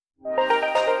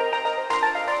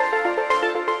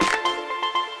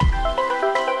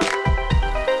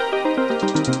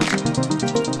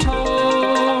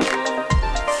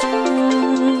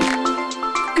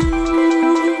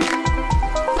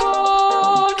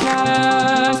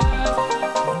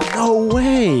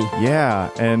Yeah,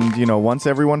 and once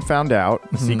everyone found out,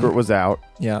 the secret was out,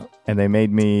 Yeah. and they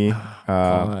made me.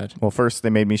 God. Well, first they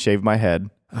made me shave my head.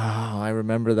 Oh, I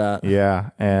remember that.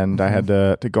 Yeah, and I had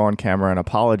to go on camera and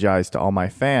apologize to all my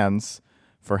fans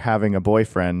for having a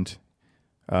boyfriend,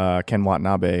 Ken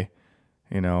Watanabe.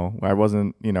 I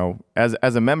wasn't.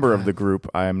 As a member of the group,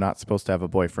 I am not supposed to have a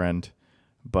boyfriend,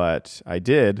 but I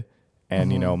did.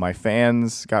 And, my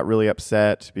fans got really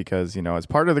upset because, as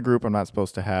part of the group, I'm not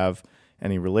supposed to have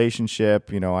any relationship.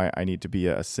 I need to be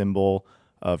a symbol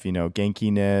of,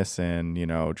 gankiness and,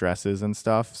 dresses and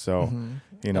stuff. So,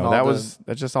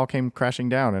 that just all came crashing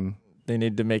down. And they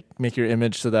need to make your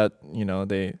image so that,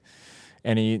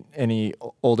 any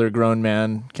older grown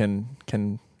man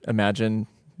can imagine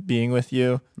being with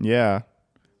you. Yeah.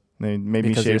 They made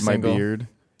me shave my beard.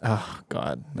 Oh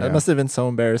God, that must have been so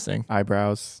embarrassing.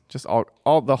 Eyebrows, just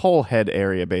all the whole head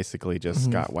area basically just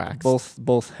got waxed.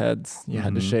 Both heads you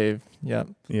had to shave. Yeah,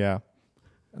 yeah,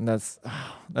 and that's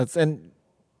and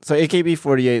so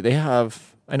AKB48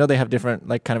 I know they have different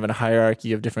kind of a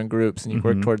hierarchy of different groups, and you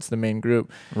work towards the main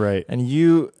group, right? And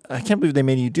I can't believe they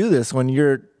made you do this when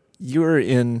you're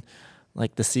in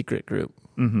the secret group.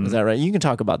 Is that right? You can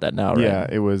talk about that now, right? Yeah,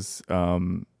 it was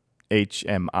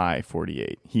HMI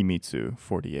 48, Himitsu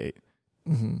 48.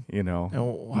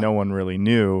 No one really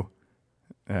knew.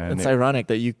 And it's ironic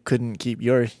that you couldn't keep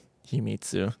your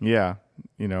Himitsu. Yeah,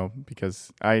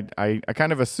 because I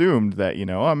kind of assumed that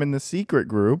I'm in the secret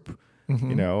group.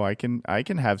 I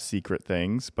can have secret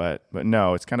things, but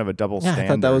no, it's kind of a double standard. I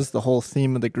thought that was the whole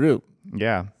theme of the group.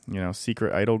 Yeah,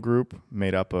 secret idol group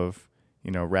made up of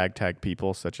ragtag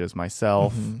people such as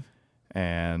myself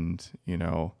and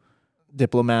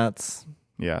diplomats.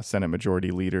 Yeah, Senate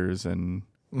majority leaders and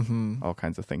all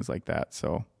kinds of things like that.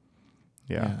 So,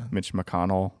 yeah. Mitch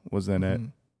McConnell was in it.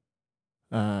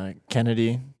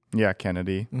 Kennedy. Yeah,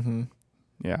 Kennedy.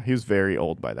 Yeah, he was very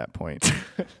old by that point.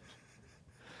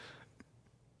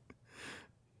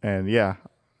 And yeah,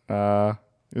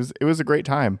 it was a great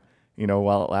time,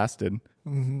 while it lasted.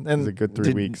 And it was a good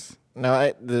 3 weeks.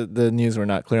 Now, the news were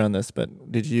not clear on this,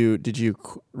 but did you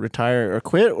retire or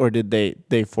quit, or did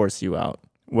they force you out?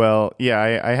 Well,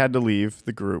 yeah, I had to leave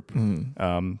the group.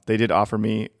 They did offer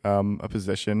me a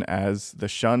position as the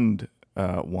shunned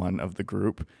one of the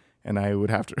group, and I would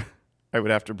have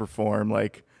to perform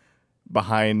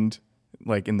behind,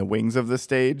 in the wings of the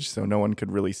stage, so no one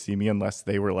could really see me unless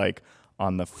they were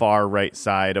on the far right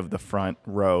side of the front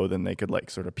row. Then they could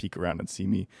sort of peek around and see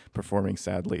me performing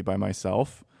sadly by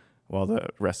myself while the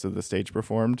rest of the stage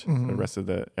performed. The rest of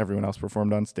everyone else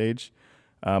performed on stage.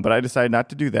 But I decided not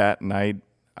to do that, and I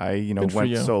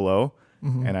went solo,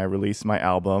 and I released my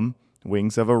album,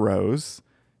 Wings of a Rose,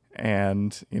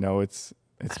 and it's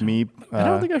me. I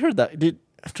don't think I heard that.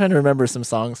 I'm trying to remember some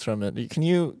songs from it. Can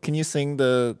you sing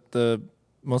the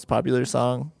most popular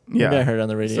song? Yeah, maybe I heard it on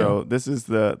the radio. So this is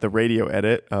the radio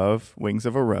edit of Wings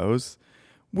of a Rose.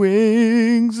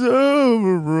 Wings of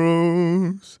a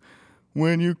Rose.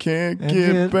 When you can't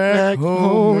get back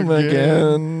home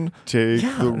again, take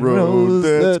the road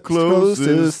that's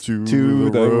closest to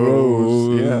the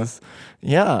rose.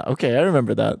 Yeah. Okay, I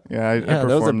remember that. Yeah, I that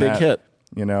was a big hit.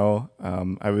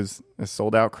 I was a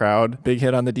sold out crowd. Big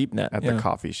hit on the deep net at the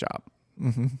coffee shop.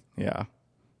 Yeah.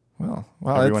 Well,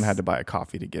 everyone had to buy a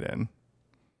coffee to get in.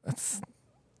 That's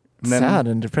sad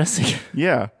and depressing.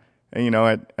 Yeah, and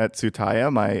at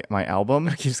Tsutaya, my album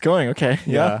it keeps going. Okay,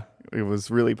 yeah. It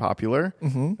was really popular.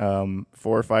 4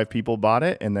 or 5 people bought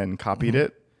it and then copied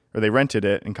it, or they rented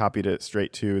it and copied it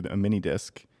straight to a mini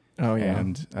disc. Oh yeah.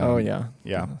 And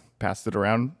passed it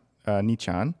around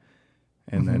Nichan,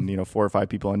 and then 4 or 5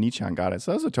 people on Nichan got it.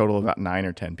 So that was a total of about 9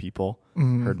 or 10 people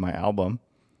heard my album,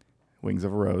 Wings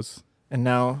of a Rose. And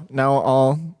now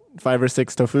all 5 or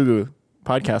 6 Tofugu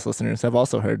podcast listeners have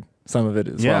also heard some of it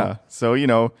as well. Yeah. So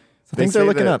things are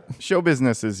looking up. Show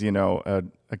business is a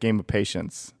game of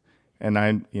patience. And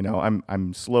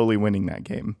I'm slowly winning that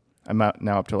game. I'm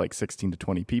now up to 16 to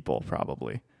 20 people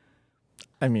probably.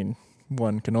 I mean,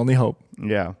 one can only hope.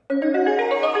 Yeah.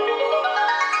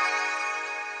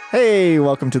 Hey,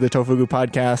 welcome to the Tofugu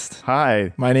podcast.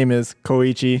 Hi. My name is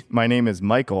Koichi. My name is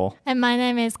Michael. And my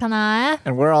name is Kanae.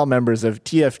 And we're all members of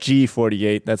TFG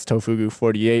 48. That's Tofugu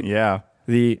 48. Yeah.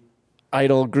 The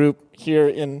idol group here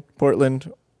in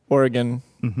Portland, Oregon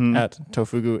at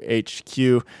Tofugu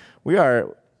HQ. We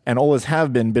are and always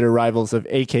have been bitter rivals of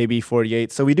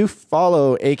AKB48. So we do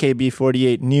follow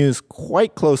AKB48 news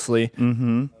quite closely.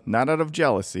 Not out of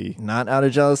jealousy. Not out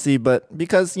of jealousy, but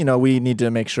because, we need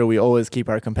to make sure we always keep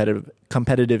our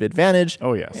competitive advantage.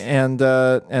 Oh, yes.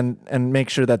 And make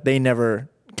sure that they never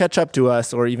catch up to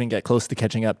us or even get close to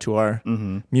catching up to our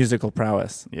musical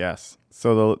prowess. Yes.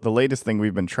 So the latest thing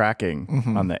we've been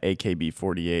tracking on the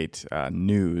AKB48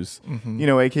 news, you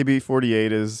know,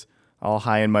 AKB48 is all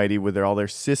high and mighty with all their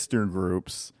sister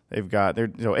groups. They've got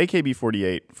so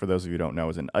AKB48, for those of you who don't know,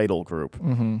 is an idol group,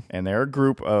 and they're a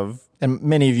group of, And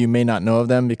many of you may not know of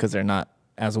them because they're not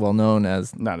as well known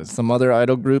as some other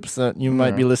idol groups that you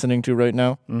might be listening to right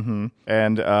now.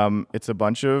 and it's a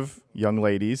bunch of young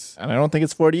ladies. And I don't think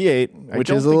it's 48, which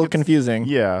is a little confusing.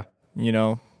 Yeah. You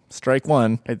know, strike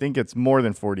one. I think it's more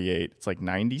than 48. It's like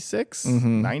 96,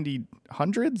 90,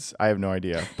 hundreds. I have no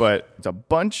idea. But it's a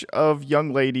bunch of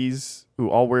young ladies who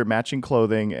all wear matching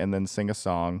clothing and then sing a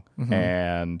song.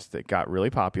 And it got really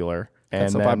popular. And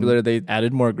so popular, they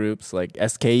added more groups like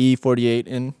SKE48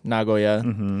 in Nagoya,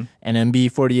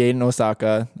 NMB48 in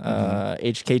Osaka,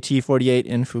 HKT48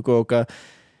 in Fukuoka,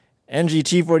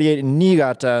 NGT48 in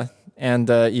Niigata, and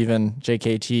even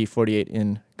JKT48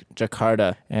 in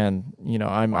Jakarta. And, you know,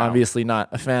 I'm obviously not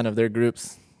a fan of their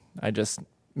groups. I just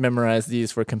memorize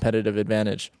these for competitive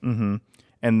advantage. And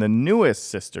the newest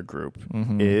sister group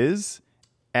is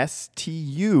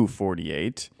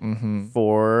STU48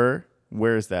 for...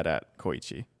 Where is that at,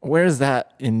 Koichi? Where's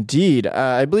that indeed?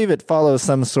 I believe it follows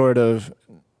some sort of,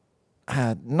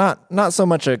 not so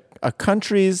much a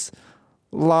country's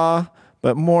law,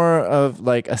 but more of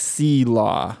like a sea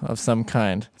law of some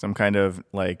kind. Some kind of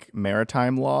like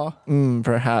maritime law?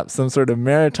 Perhaps some sort of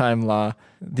maritime law.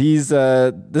 This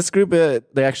group,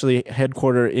 they actually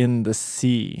headquarter in the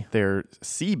sea. They're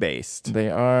sea-based. They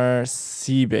are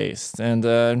sea-based. And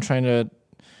I'm trying to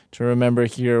remember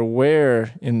here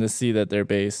where in the sea that they're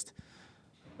based.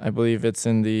 I believe it's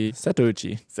in the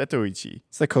Setouchi. Setouchi.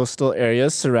 It's the coastal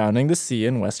areas surrounding the sea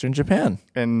in western Japan.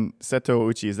 And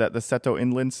Setouchi, is that the Seto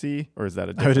Inland Sea? Or is that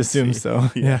a different I would assume sea? so,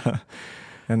 yeah.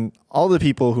 And all the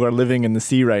people who are living in the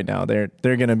sea right now, they're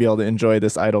going to be able to enjoy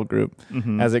this idol group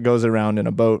as it goes around in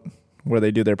a boat where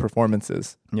they do their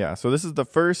performances. Yeah, so this is the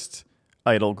first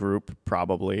idol group,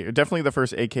 probably. Definitely the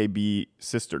first AKB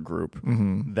sister group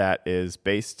that is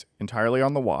based entirely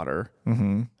on the water.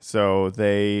 So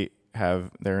they're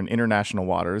in international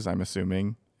waters, I'm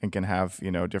assuming, and can have, you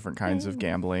know, different kinds of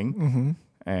gambling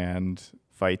and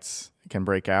fights can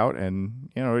break out, and,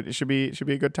 you know, it should be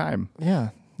a good time. Yeah,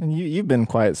 and you've been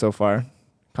quiet so far.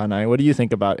 Kanai, what do you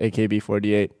think about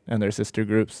AKB48 and their sister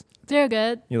groups? They're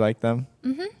good. You like them?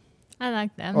 I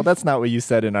like them. Well, that's not what you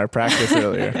said in our practice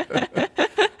earlier.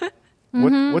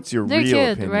 What's your They're real cute,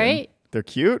 opinion? right? They're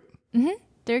cute?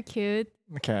 They're cute.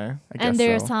 Okay. I guess And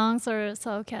their so. songs are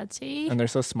so catchy. And they're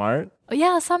so smart.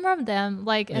 Yeah, some of them,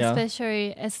 like Yeah.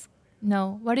 especially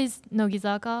what is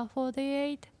Nogizaka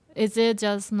 48? Is it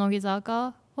just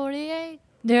Nogizaka 48?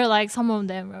 They're like, some of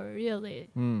them are really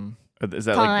Is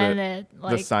that like talented.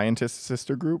 the scientist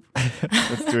sister group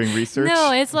that's doing research?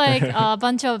 No, it's like a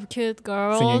bunch of cute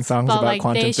girls, Singing songs but about like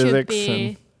quantum they should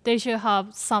physics they should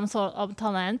have some sort of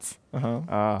talent,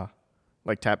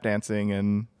 Like tap dancing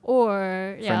and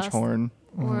or French horn.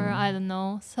 or I don't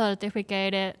know,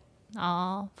 certificated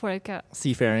for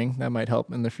Seafaring, that might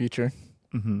help in the future.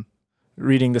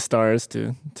 Reading the stars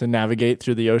to navigate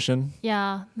through the ocean.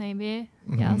 yeah, maybe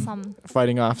yeah, some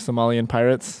Fighting off Somalian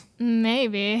pirates.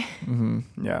 maybe.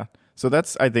 Yeah. So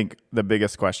that's, I think, the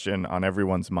biggest question on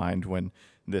everyone's mind when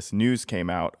this news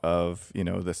came out of, you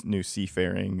know, this new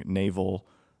seafaring naval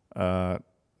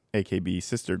AKB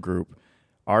sister group.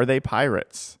 Are they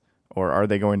pirates, or are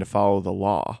they going to follow the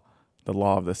law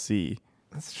of the sea?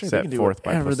 That's true. Set They can do forth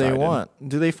by whatever they Poseidon. want.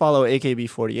 Do they follow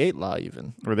AKB48 law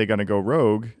even? Or are they going to go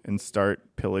rogue and start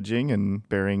pillaging and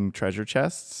burying treasure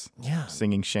chests, Yeah.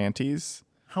 singing shanties?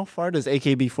 How far does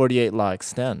AKB48 law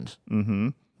extend?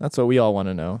 That's what we all want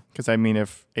to know. Because, I mean,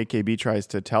 if AKB tries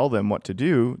to tell them what to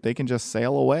do, they can just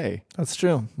sail away. That's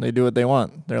true. They do what they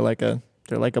want. They're like a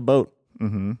boat.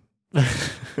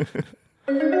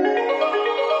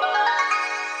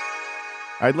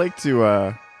 I'd like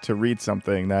to read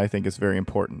something that I think is very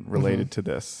important related to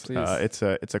this. Please.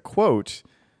 It's a quote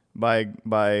by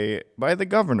the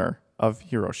governor of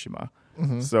Hiroshima.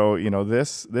 So, you know,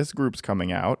 this group's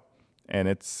coming out, and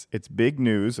it's big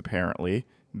news, apparently,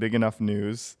 big enough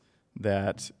news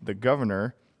that the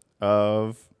governor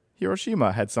of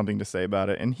Hiroshima had something to say about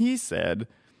it, and he said,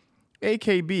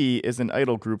 AKB is an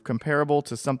idol group comparable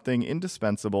to something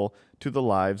indispensable to the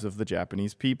lives of the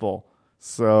Japanese people.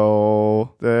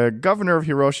 So the governor of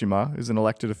Hiroshima, who's an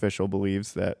elected official,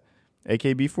 believes that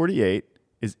AKB48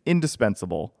 is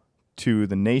indispensable to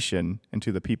the nation and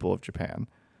to the people of Japan.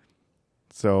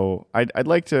 So I'd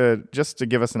like to, just to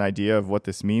give us an idea of what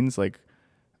this means, like,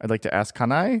 I'd like to ask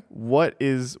Kanai, what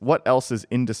else is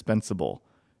indispensable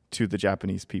to the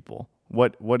Japanese people?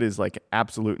 What is like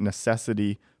absolute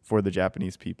necessity for the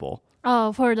Japanese people?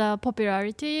 Oh, for the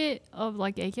popularity of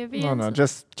like AKB? No,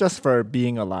 just for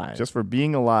being alive. Just for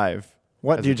being alive.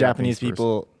 What as do a Japanese person.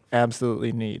 people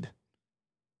absolutely need?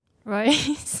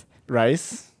 Rice?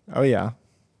 Rice? Oh, yeah.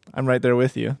 I'm right there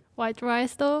with you. White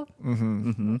rice though?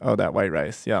 Mm-hmm. Oh, that white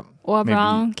rice. Yeah. Or Maybe-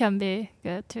 brown can be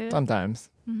good too. Sometimes.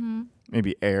 Mm-hmm.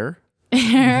 Maybe air.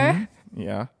 Air?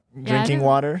 Yeah. Drinking I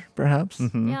water, perhaps.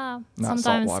 Mhm. Yeah. Not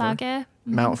Sometimes salt water. sake. Mhm.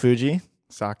 Mount Fuji.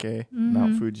 Sake,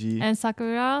 Mount Mhm. Fuji. And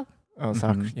sakura. Oh,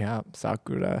 Mhm. yeah,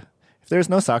 sakura. If there's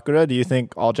no sakura, do you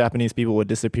think all Japanese people would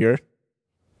disappear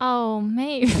Oh,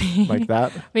 maybe. like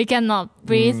that? We cannot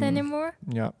breathe Mm. anymore.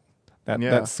 Yeah. That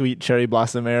Yeah. that sweet cherry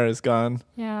blossom air is gone.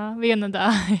 Yeah, we're gonna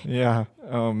die. Yeah.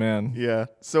 Oh man. Yeah.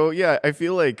 So yeah, I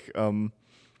feel like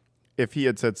if he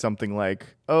had said something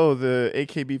like, "Oh, the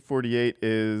AKB48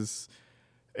 is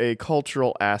a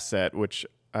cultural asset," which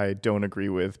I don't agree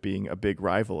with, being a big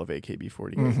rival of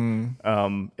AKB48.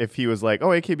 Mm-hmm. If he was like, "Oh,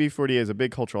 AKB48 is a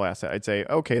big cultural asset," I'd say,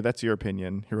 "Okay, that's your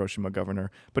opinion, Hiroshima governor."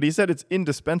 But he said it's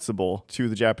indispensable to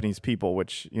the Japanese people,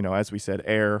 which, you know, as we said,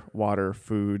 air, water,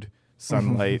 food,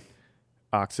 sunlight,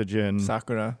 oxygen,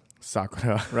 Sakura,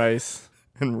 sakura, rice,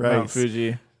 and Mount rice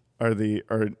Fuji.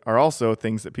 are also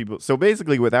things that people. So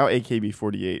basically, without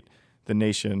AKB48, the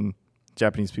nation,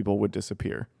 Japanese people would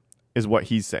disappear, is what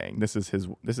he's saying. This is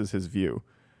his view.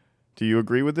 Do you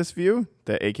agree with this view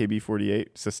that AKB48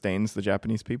 sustains the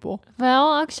Japanese people?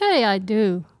 Well, actually, I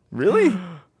do. Really?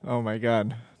 Oh my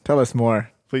God. Tell us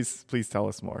more. Please tell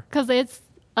us more. Because it's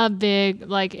a big,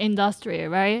 like, industry,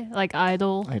 right? Like,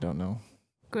 idol I don't know.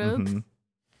 group. Mhm.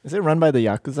 Is it run by the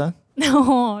Yakuza?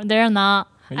 No, they're not.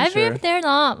 Are you I sure? believe they're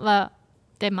not, but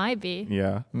they might be.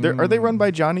 Yeah. Are they run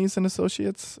by Johnny's and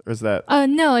Associates, or is that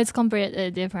No, it's completely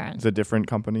different. is a different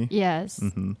company? Yes,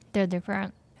 Mm-hmm. they're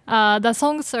different. The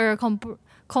songs are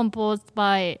composed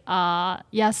by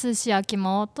Yasushi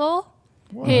Akimoto.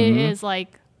 He is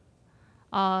like,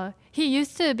 he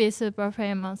used to be super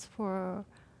famous for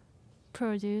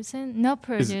producing, not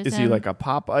producing. Is he like a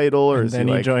pop idol, or And is he then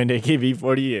he like joined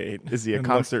AKB48. is he a And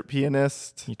concert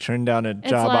pianist? He turned down a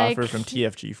job like offer from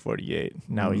TFG48.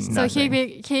 Now he's So nothing.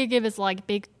 he gives like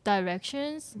big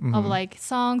directions Mm-hmm. of like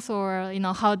songs or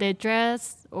how they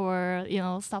dress or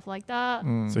stuff like that.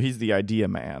 Mm. So he's the idea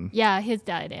man. Yeah, he's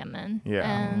the idea man. Yeah.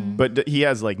 And But he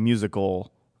has like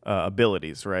musical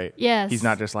abilities, right? yes, He's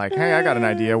not just like, hey, I got an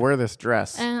idea. Wear this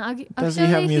dress. And Does he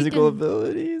have musical can-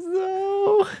 abilities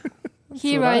though?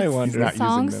 He what I writes wonder. He's not using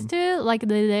songs them. too, like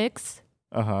lyrics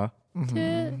Uh huh.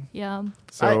 too. Yeah,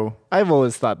 So I've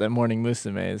always thought that Morning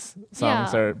Musume's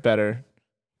songs Yeah. are better.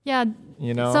 yeah.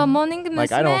 You know, So Morning Musume.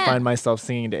 like I don't find myself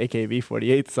singing to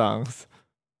AKB48 songs,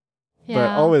 but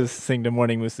yeah. always sing to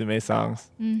Morning Musume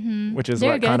songs, Mm-hmm. which is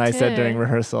They're what good Kanai said too. during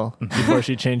rehearsal before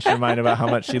she changed her mind about how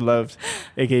much she loved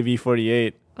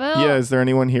AKB48. Well, yeah, is there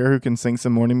anyone here who can sing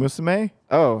some Morning Musume?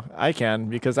 Oh, I can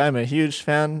because I'm a huge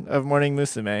fan of Morning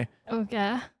Musume.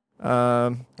 okay.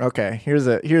 Okay,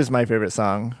 here's my favorite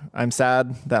song. I'm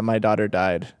sad that my daughter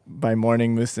died by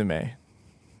Morning Musume.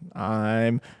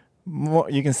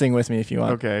 You can sing with me if you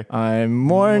want. Okay. I'm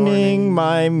mourning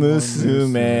my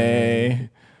Musume.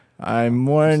 I'm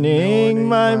mourning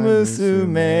my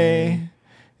Musume.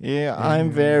 Yeah, I'm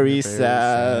very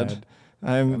sad.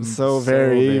 I'm so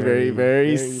very, very,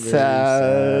 very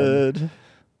sad.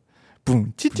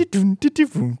 Boom, boom,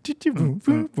 boom,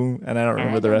 boom, boom. And I don't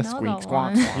remember the rest. know that Squeak,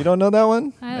 one. squawk. You don't know that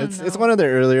one? I don't It's know. one of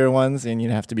their earlier ones, and you'd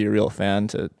have to be a real fan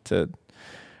to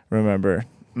remember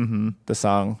Mm-hmm. the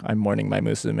song "I'm Mourning My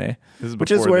Musume." This is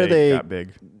Which is before where they- got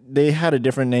big. They had a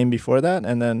different name before that,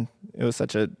 and then it was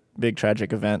such a big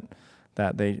tragic event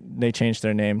that they changed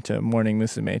their name to Morning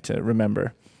Musume to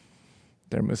remember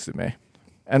their Musume.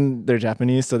 And they're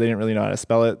Japanese, so they didn't really know how to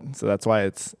spell it, so that's why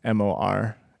it's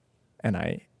Morning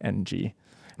and not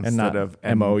Instead of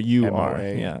Mour.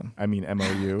 MOA. Yeah, I mean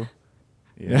MOU.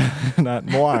 yeah, not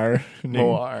Moir.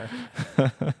 Moar.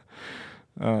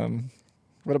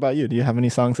 What about you? Do you have any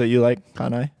songs that you like,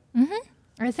 Kanai?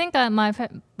 I think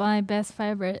my best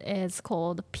favorite is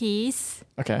called Peace.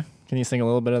 Okay, can you sing a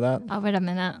little bit of that? Wait a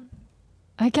minute.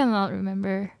 I cannot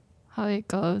remember how it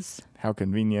goes. How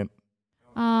convenient.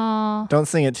 Don't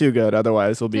sing it too good,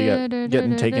 otherwise we'll be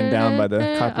getting taken down by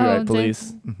the copyright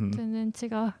police. Mm-hmm. 全然違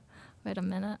う. Wait a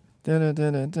minute.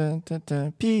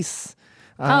 Peace.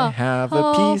 I have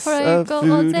a piece of 行こう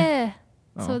food. ぜ。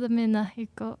 Oh. そうだみんな行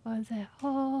こうぜ。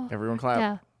Oh. Everyone clap.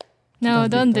 Yeah. No,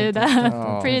 don't do that.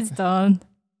 Oh. Please don't.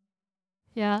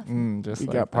 Yeah. Just We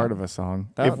like got part that. of a song.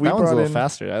 That, if we that one's a brought little in,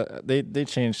 faster. They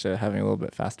changed to having a little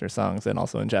bit faster songs and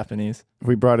also in Japanese. if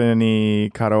we brought in any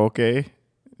karaoke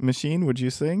Machine, would you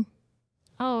sing?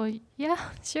 Oh, yeah,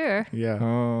 sure. Yeah.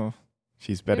 Oh,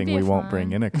 She's betting be we won't fun.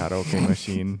 bring in a karaoke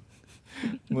machine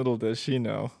little does she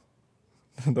know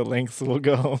the lengths will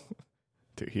go.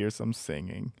 to hear some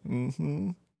singing.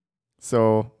 Mm-hmm.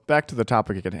 So back to the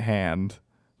topic at hand,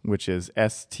 which is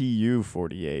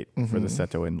STU-48 for the Mhm.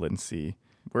 Seto Inland Sea.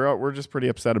 We're just pretty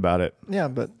upset about it. Yeah,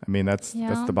 but I mean, that's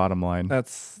Yeah. the bottom line.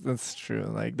 that's true.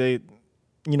 Like they,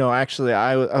 actually,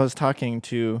 I was talking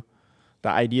to the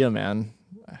idea man.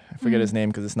 I forget his name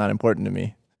because it's not important to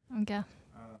me. Okay.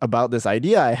 About this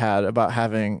idea I had about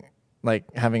having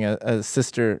a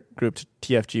sister group to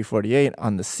TFG48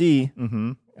 on the sea,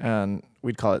 Mm-hmm. and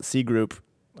we'd call it C group,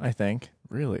 I think.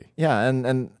 Really? Yeah,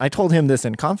 and I told him this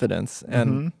in confidence,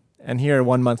 and here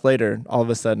 1 month later, all of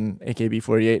a sudden,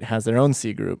 AKB48 has their own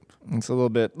C group. It's a little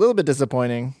bit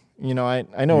disappointing. I know You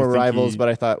we're think rivals, he- but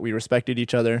I thought we respected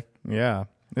each other. Yeah.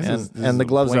 This And is the a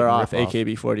gloves are blatant off,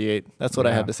 ripoff. AKB48. That's what I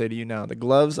Yeah. had to say to you now. The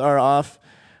gloves are off,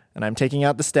 and I'm taking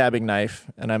out the stabbing knife,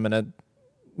 and I'm gonna.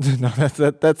 No,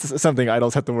 that's something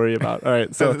idols have to worry about. All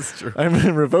right, so That is true.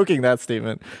 I'm revoking that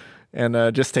statement and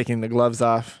just taking the gloves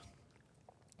off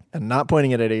and not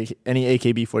pointing it at any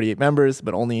AKB48 members,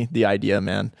 but only the idea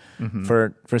man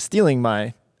for stealing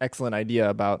my excellent idea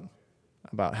about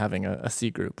having a C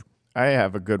group. I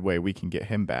have a good way we can get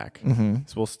him back.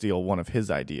 So we'll steal one of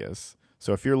his ideas.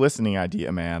 So if you're listening,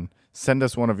 Idea Man, send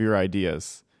us one of your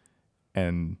ideas,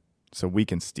 and so we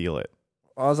can steal it.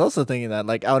 I was also thinking that,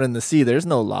 like, out in the sea, there's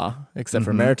no law except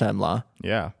for maritime law.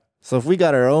 Yeah. So if we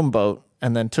got our own boat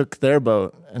and then took their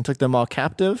boat and took them all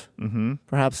captive, Mm-hmm.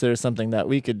 perhaps there's something that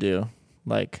we could do,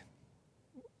 like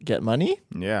get money.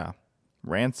 Yeah.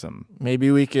 Ransom.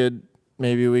 Maybe we could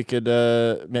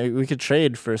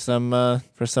trade for some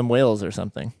whales or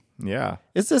something. Yeah.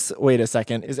 Wait a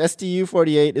second, is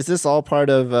STU-48, is this all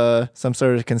part of some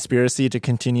sort of conspiracy to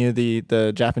continue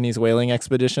the Japanese whaling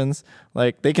expeditions?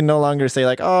 Like, they can no longer say,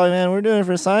 like, oh man, we're doing it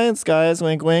for science, guys,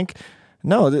 wink wink.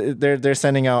 No, they're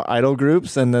sending out idol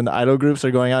groups, and then the idol groups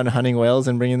are going out and hunting whales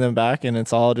and bringing them back, and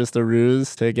it's all just a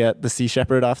ruse to get the Sea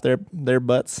Shepherd off their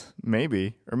butts.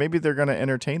 Maybe. Or maybe they're going to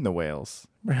entertain the whales.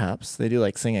 Perhaps. They do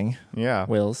like singing. Yeah.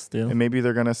 Whales do. And maybe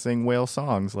they're going to sing whale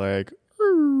songs like,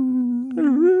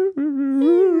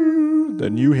 The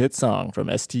new hit song from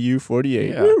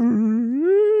STU-48.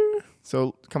 yeah.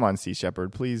 So come on, Sea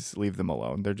Shepherd, please leave them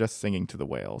alone. They're just singing to the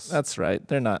whales. That's right.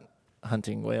 They're not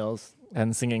hunting whales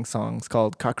and singing songs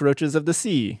called Cockroaches of the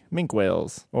Sea, Mink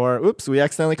Whales. Or, oops, we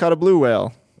accidentally caught a blue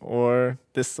whale. Or,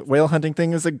 this whale hunting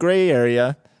thing is a gray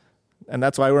area, and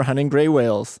that's why we're hunting gray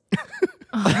whales.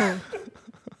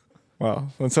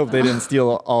 Well, let's hope they didn't steal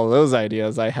all those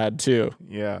ideas I had too.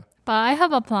 Yeah. But I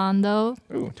have a plan though.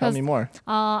 Ooh, tell me more.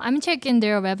 I'm checking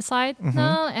their website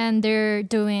now, and they're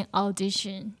doing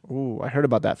audition. Ooh, I heard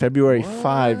about that. February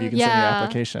 5, you can send your Yeah.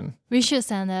 application. We should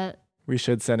send it. We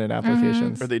should send in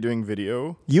applications. Are they doing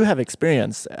video? You have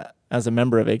experience as a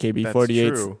member of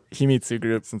AKB48's true. Himitsu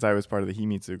group. Since I was part of the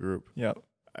Himitsu group, Yep.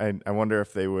 I wonder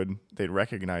if they'd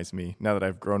recognize me now that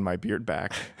I've grown my beard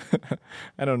back.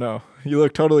 I don't know. You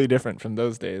look totally different from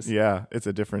those days. Yeah, it's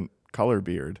a different color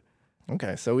beard.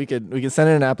 Okay, so we could send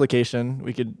in an application.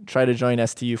 We could try to join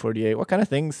STU-48. What kind of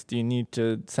things do you need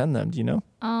to send them? Do you know?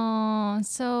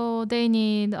 So they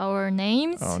need our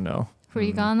names, Oh no.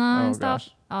 hiragana Oh, and stuff.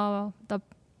 The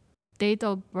date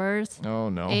of birth, Oh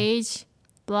no. age,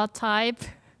 blood type.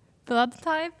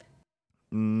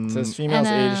 It says females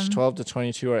And, aged 12 to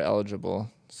 22 are eligible.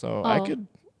 So Oh.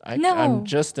 I'm No.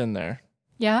 just in there.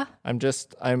 Yeah.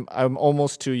 I'm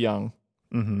almost too young.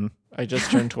 Mm-hmm. I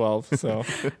just turned 12, so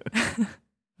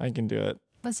I can do it.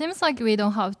 But seems like we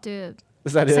don't have to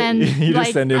Is that send it? You like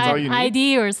just send in. all you need?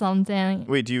 ID or something.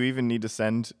 Wait, do you even need to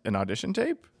send an audition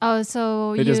tape? Oh,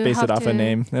 so They you just base have it off to, a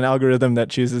name, an algorithm that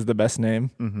chooses the best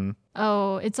name. Mm-hmm.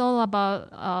 Oh, it's all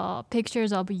about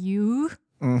pictures of you,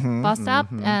 Mm-hmm. bust up,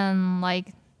 and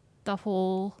like the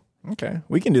whole Okay,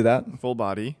 we can do that. Full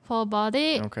body. full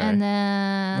body, Okay. and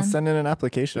then Let's send in an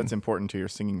application. That's important to your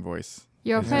singing voice.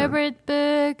 your Yeah. favorite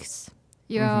books,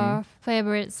 your Mm-hmm.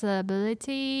 favorite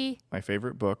celebrity. My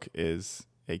favorite book is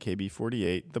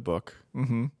AKB48, the book.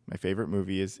 Mm-hmm. My favorite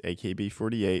movie is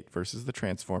AKB48 versus the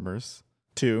Transformers.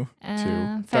 2.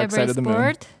 And Dark Side favorite of the Moon.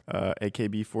 sport,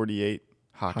 AKB48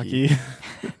 hockey.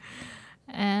 Hockey.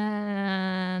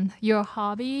 and your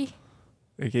hobby.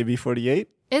 AKB48.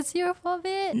 Is your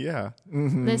hobby Yeah.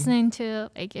 Mm-hmm. listening to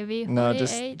AKB48? No,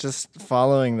 just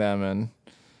following them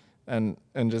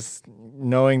and just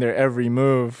knowing their every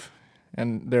move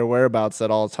and their whereabouts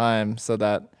at all times, so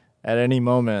that at any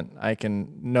moment I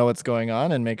can know what's going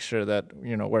on and make sure that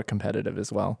we're competitive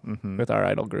as well with our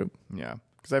idol group. Yeah.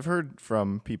 Because I've heard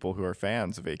from people who are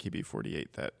fans of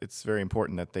AKB48 that it's very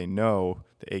important that they know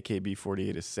the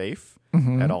AKB48 is safe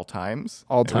at all times.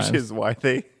 All times. Which is why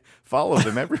they follow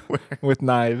them everywhere. With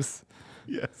knives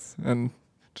Yes. and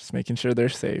just making sure they're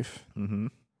safe. Mm-hmm.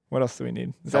 What else do we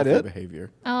need? Is that Healthy it?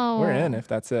 behavior. Oh, We're in if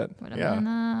that's it. wait a Yeah.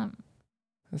 minute.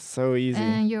 It's so easy.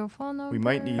 And your phone number. We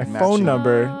might need My matching- phone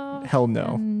number, hell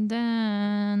no. And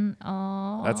then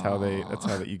That's how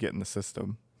that you get in the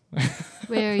system.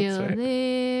 where you That's right.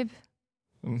 live.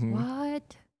 Mhm.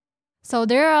 What? So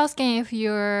they're asking if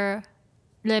you're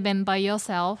living by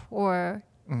yourself or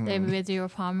live with your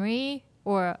family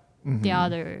or the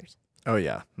others. Oh,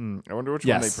 yeah. I wonder which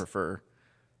one Yes. they prefer.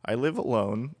 I live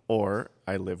alone or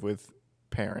I live with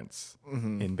parents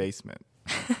in basement.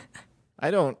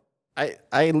 I don't.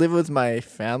 I live with my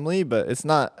family, but it's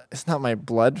not my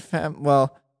blood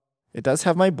Well, it does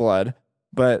have my blood,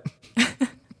 but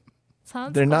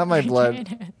Sounds They're not my blood.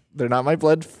 complicated. they're not my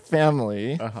blood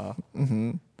family. Uh-huh.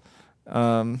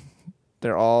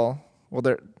 They're all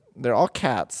they're all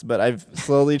cats, but I've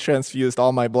slowly transfused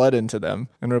all my blood into them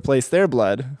and replaced their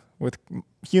blood with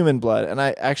human blood. And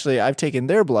I've taken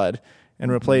their blood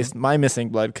and replaced my missing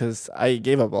blood because I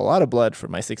gave up a lot of blood for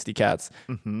my 60 cats.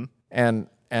 And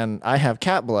I have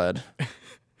cat blood.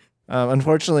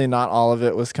 Unfortunately, not all of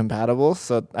it was compatible,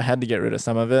 so I had to get rid of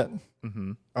some of it.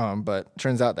 But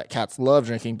turns out that cats love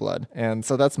drinking blood, and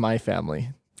so that's my family.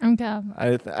 Okay.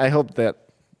 I hope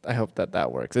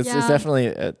that works. It's Yeah.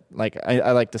 definitely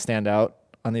I like to stand out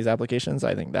on these applications.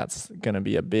 I think that's going to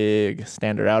be a big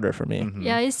stander outer for me.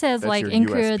 Yeah, it says That's like your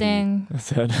including.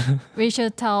 Said, We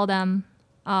should tell them,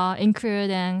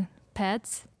 including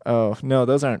pets. oh no,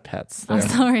 those aren't pets. I'm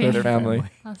sorry. They're family.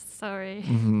 Oh, sorry.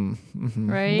 Mm-hmm.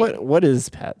 Right? What is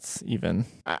pets even?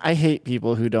 I hate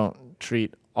people who don't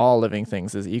treat all living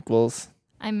things as equals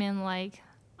I mean, like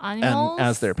and animals,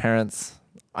 as their parents.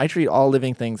 I treat all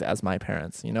living things as my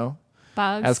parents, you know?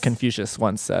 bugs, As Confucius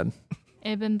once said.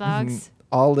 even bugs,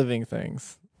 All living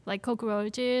things. like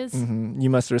cockroaches. You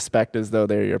must respect as though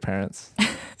they're your parents.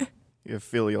 You have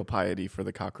filial piety for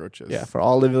the cockroaches. Yeah, for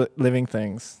all living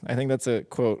things. I think that's a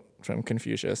quote from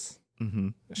Confucius.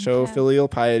 Show Okay. filial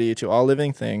piety to all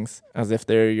living things as if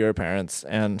they're your parents,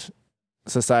 and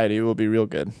society will be real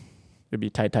good. It'd be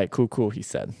tight, cool, he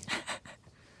said.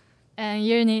 And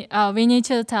we need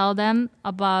to tell them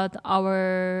about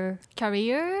our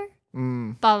career,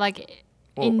 but like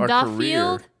Well, in our that career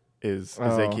field, is Oh.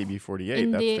 AKB48.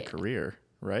 In That's the the- career,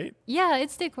 right? yeah,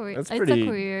 it's the career. That's it's pretty. a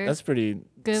career. That's pretty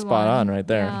Good spot one. on right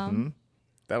there. Yeah.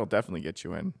 That'll definitely get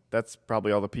you in. That's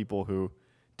probably all the people who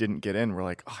didn't get in were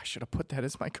like, oh, I should have put that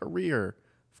as my career.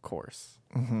 Of course.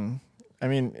 I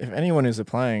mean, if anyone is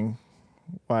applying,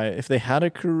 if they had a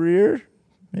career,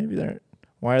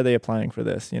 why are they applying for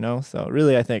this? You know. So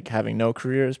really, I think having no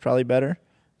career is probably better.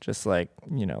 Just like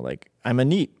I'm a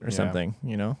NEET or Yeah. something.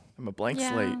 You know, I'm a blank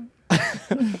Yeah. slate,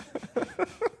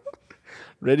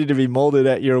 ready to be molded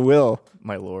at your will.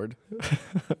 my lord.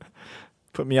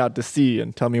 Put me out to sea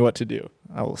and tell me what to do.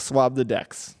 I will swab the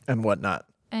decks and whatnot.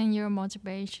 And your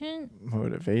motivation.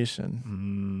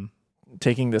 Motivation.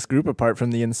 Taking this group apart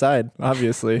from the inside,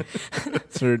 obviously.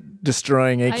 So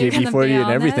destroying you gonna be AKB48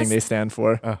 and everything they honest? stand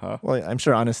for. Uh-huh. Well, I'm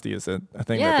sure honesty is a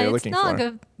thing that Yeah, they're it's looking not for.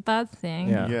 a bad thing.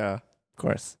 Yeah. Yeah. Of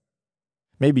course.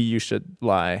 Maybe you should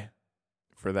lie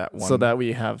For that one. so that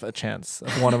we have a chance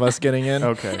of one of us getting in.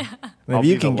 Okay. Maybe I'll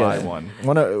you be can the get lie in. one.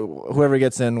 Whoever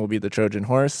gets in will be the Trojan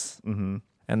horse, and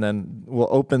then we'll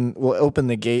open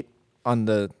the gate on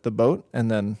the boat, and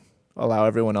then allow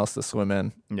everyone else to swim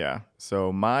in. Yeah.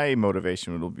 So my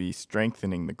motivation will be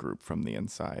strengthening the group from the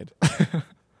inside,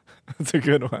 That's a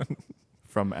good one.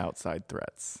 from outside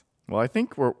threats. Well, I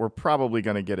think we're probably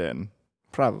going to get in.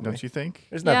 Probably. Don't you think?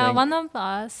 There's Yeah, nothing. one of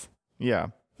us. Yeah.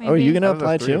 Oh, you're gonna Out of the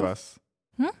apply three of too? us.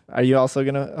 Are you also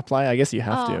gonna apply? I guess you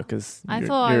have to Oh, because I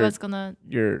thought I was gonna.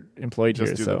 you're employed Just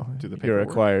here, do so do the you're paperwork.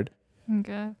 required.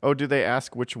 Okay. Oh, do they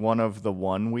ask which one of the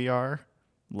one we are?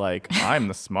 Like, I'm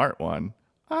the smart one.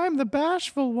 I'm the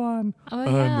bashful one. Oh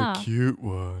yeah. cute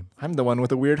one. I'm the one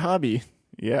with a weird hobby.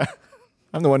 Yeah.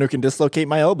 I'm the one who can dislocate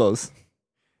my elbows.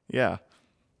 Yeah.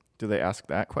 Do they ask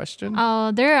that question?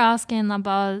 Oh, they're asking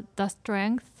about the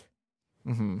strength,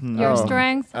 your Oh.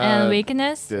 strength and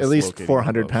weakness. At least Dislocating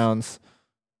 400 elbows. pounds.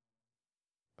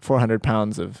 400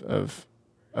 pounds of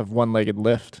one-legged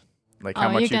lift. Like how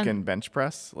Oh, much you you can- can bench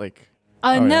press? Like,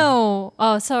 Oh, yeah. no.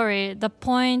 Oh, sorry. The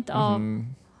point of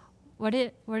Mm-hmm. what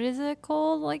is it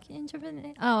called? Like in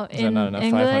Japanese? Oh, Is that in not enough?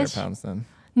 500 English. pounds then.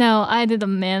 No, I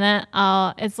didn't mean it.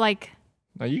 It's like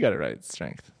No, you got it right.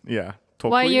 Strength. yeah.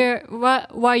 what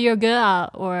Tokui? you're good at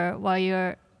or what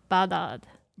you're bad at.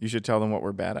 You should tell them what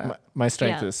we're bad at. My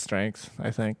strength Yeah. is strength,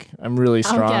 I think. I'm really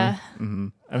strong. Okay.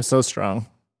 I'm so strong.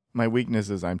 My weakness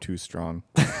is I'm too strong.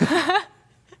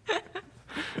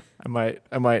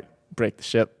 I might break the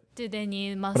ship Do they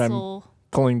need muscle?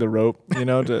 pulling the rope,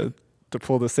 to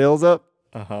pull the sails up.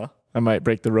 Uh-huh. I might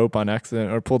break the rope on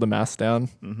accident or pull the mast down.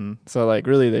 Mm-hmm. So like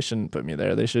really they shouldn't put me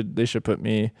there. They should put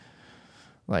me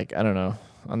like, I don't know,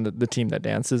 on the team that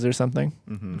dances or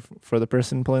something for the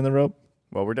person pulling the rope.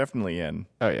 Well, we're definitely in.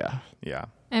 Oh yeah. Yeah.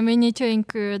 And we need to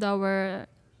include our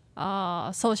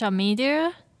social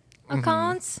media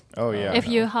accounts. Oh, yeah. If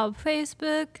you have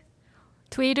Facebook,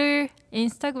 Twitter,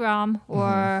 Instagram,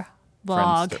 or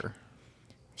blog. Friendster.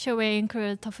 Should we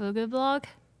include Tofugu blog?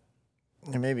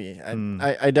 Yeah, maybe.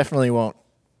 I definitely won't.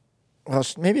 Well,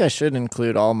 maybe I should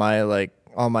include all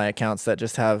my accounts that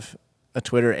just have a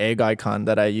Twitter egg icon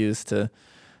that I use to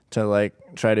like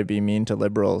try to be mean to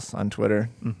liberals on Twitter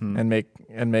and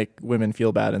make women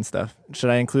feel bad and stuff. Should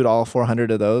I include all 400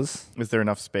 of those? Is there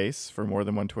enough space for more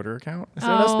than one Twitter account? Is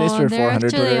there enough space for 400 there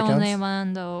Twitter actually accounts? only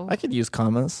one though. I could use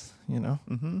commas,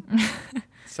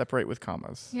 Separate with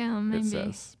commas. Yeah, It maybe.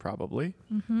 says probably.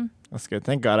 That's good.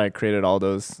 Thank God I created all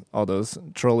those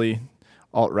trolly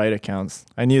alt-right accounts.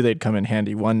 I knew they'd come in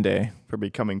handy one day. For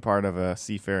becoming part of a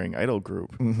seafaring idol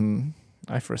group.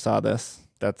 I foresaw this.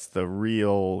 That's the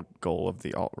real goal of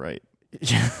the alt-right.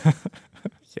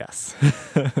 Yes.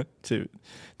 to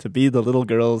be the little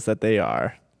girls that they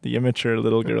are, the immature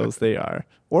little girls they are,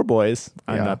 or boys.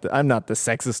 Yeah. I'm not the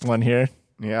sexist one here.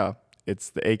 Yeah. It's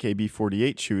the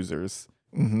AKB48 choosers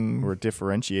who are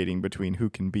differentiating between who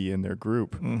can be in their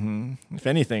group. If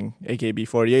anything,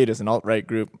 AKB48 is an alt-right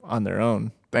group on their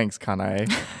own. Thanks,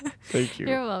 Kanae. Thank you.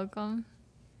 You're welcome.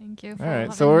 Thank you. For All right,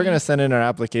 having so we're me. gonna send in our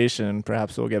application.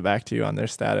 Perhaps we'll get back to you on their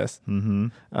status.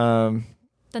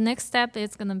 The next step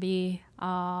is gonna be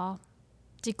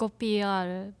自己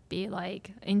PR, be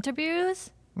like interviews.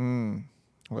 I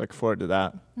look forward to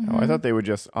that. Oh, I thought they would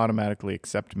just automatically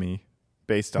accept me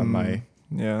based on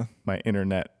Yeah. my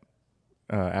internet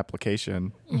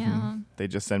application. Yeah. They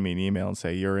just send me an email and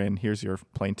say, "You're in. Here's your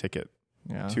plane ticket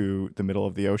Yeah. to the middle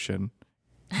of the ocean."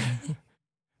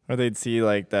 Or they'd see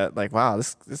like that, like, wow,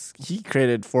 this he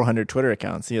created 400 Twitter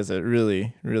accounts. He has a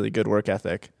really, really good work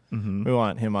ethic. We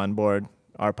want him on board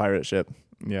our pirate ship.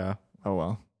 Yeah. Oh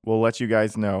well. We'll let you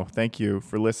guys know. Thank you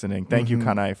for listening. Thank you,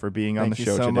 Kanae, for being on Thank the you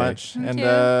show so today. much. Thank And you.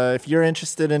 if you're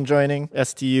interested in joining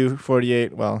STU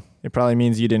 48, well, it probably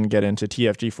means you didn't get into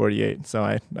TFG 48. So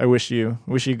I wish you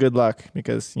good luck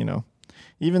because,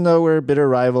 even though we're bitter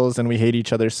rivals and we hate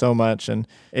each other so much, and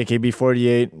AKB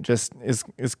 48 just is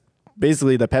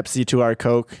basically the Pepsi to our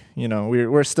Coke,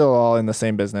 we're still all in the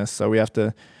same business. So we have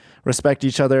to respect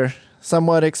each other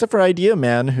somewhat, except for Idea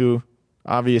Man, who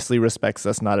obviously respects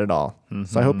us not at all.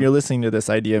 So I hope you're listening to this,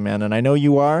 Idea Man, and I know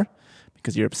you are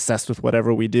because you're obsessed with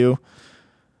whatever we do.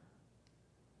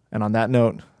 And on that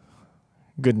note,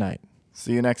 good night.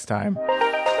 See you next time.